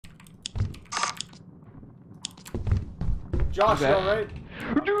Josh, you alright?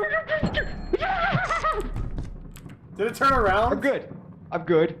 Did it turn around? I'm good. I'm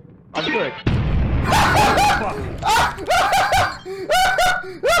good. I'm good.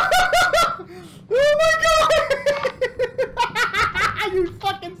 Oh my god! You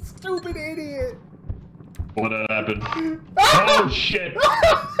fucking stupid idiot! What happened? Oh shit!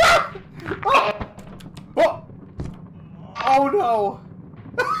 Oh! Oh no!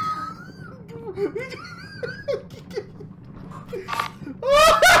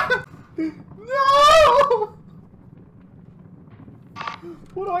 No!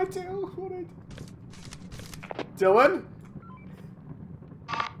 What do I do? What do I do? Dylan?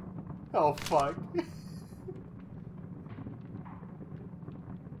 Oh fuck.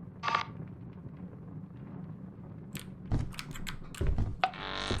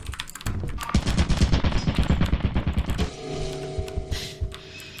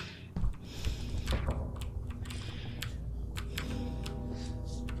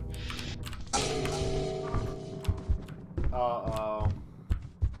 Uh-oh.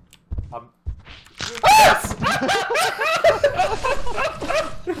 Yes!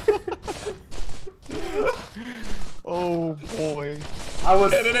 Oh boy. I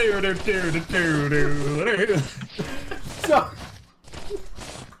was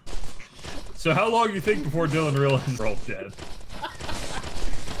So how long do you think before Dylan realized we're all dead?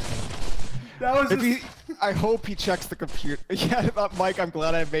 That was just... I hope he checks the computer. Yeah, Mike, I'm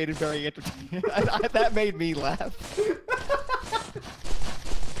glad I made it very entertaining. That made me laugh.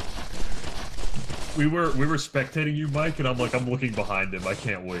 We were spectating you, Mike, and I'm looking behind him. I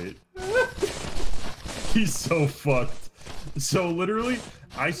can't wait. He's so fucked. So literally,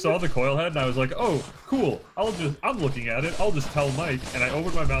 I saw the coil head and I was like, oh, cool. I'm looking at it. I'll just tell Mike. And I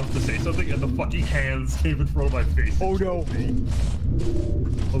opened my mouth to say something, and the fucking hands came in front of my face. Oh no.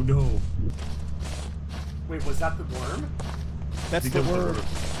 Oh no. Wait, was that the worm? That's the worm.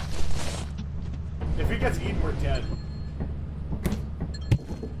 If he gets eaten, we're dead.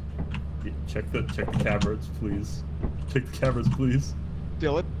 Check the cameras, please. Check the cameras, please.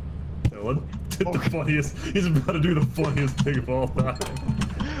 Dylan? Dylan? The funniest. He's about to do the funniest thing of all time.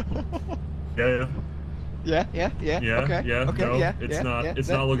 Yeah. Yeah. Okay. Yeah. Okay. No, Yeah. it's yeah, not. Yeah, it's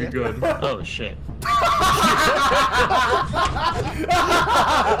that, not looking yeah. good. Oh shit.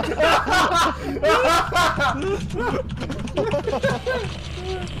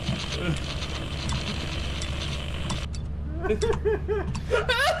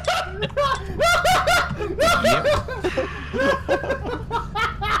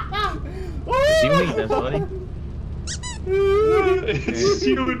 It's you and me, that's funny. It's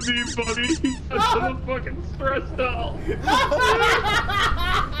you and me, buddy. I'm so fucking stressed out.